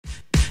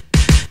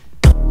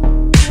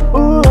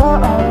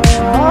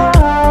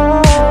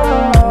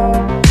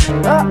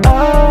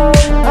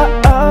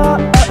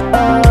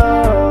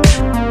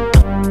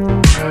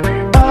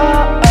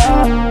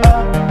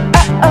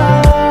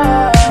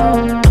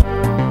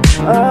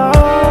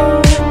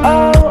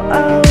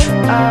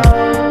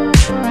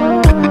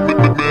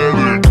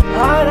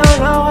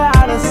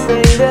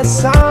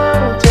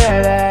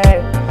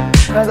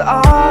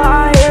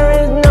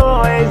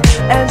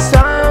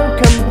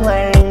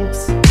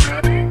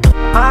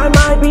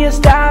be a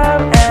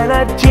style and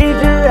a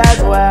teacher as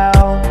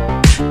well,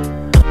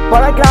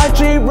 but I got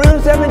treat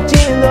room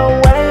 17 the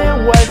way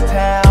it was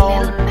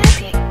told.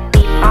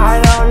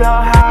 I don't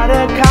know how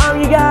to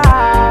calm you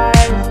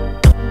guys.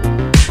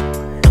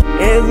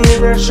 It's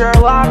either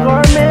Sherlock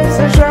or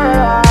Mr.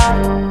 Sherlock.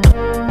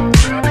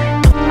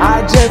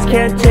 I just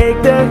can't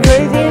take the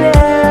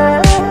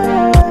craziness,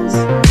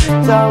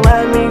 so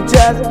let me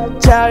just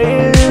tell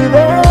you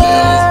this.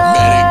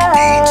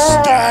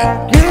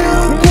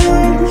 You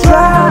can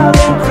drive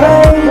me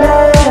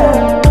crazy.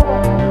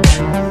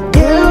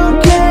 You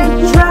can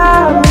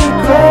drive me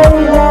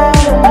crazy.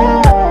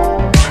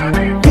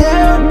 You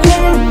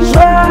can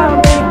drive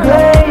me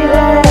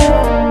crazy.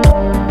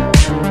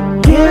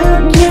 You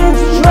can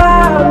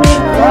drive me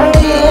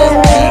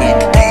crazy.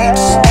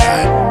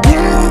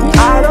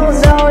 I don't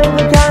know if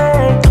the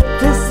kind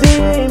to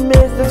see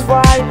Mrs.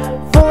 White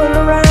fooling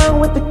around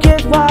with the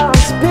kids while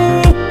I'm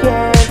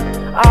speaking.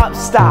 Up,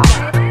 stop.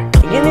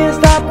 You need to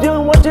stop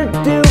doing what you're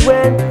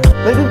doing.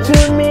 Listen to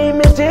me,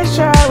 Mr.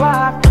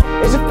 Sherlock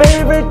is your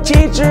favorite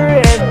teacher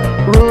in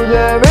Rule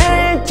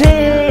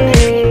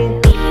 17.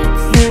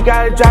 You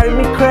gotta drive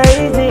me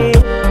crazy.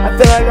 I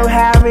feel like I'm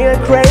having a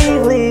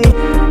crazy.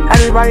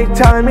 Everybody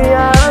telling me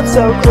I'm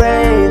so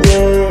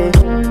crazy.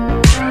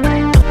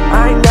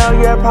 I know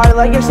you're probably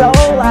like you're so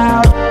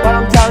loud, but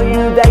I'm telling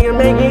you that you're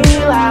making me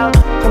loud,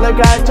 'cause I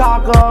gotta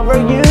talk over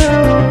you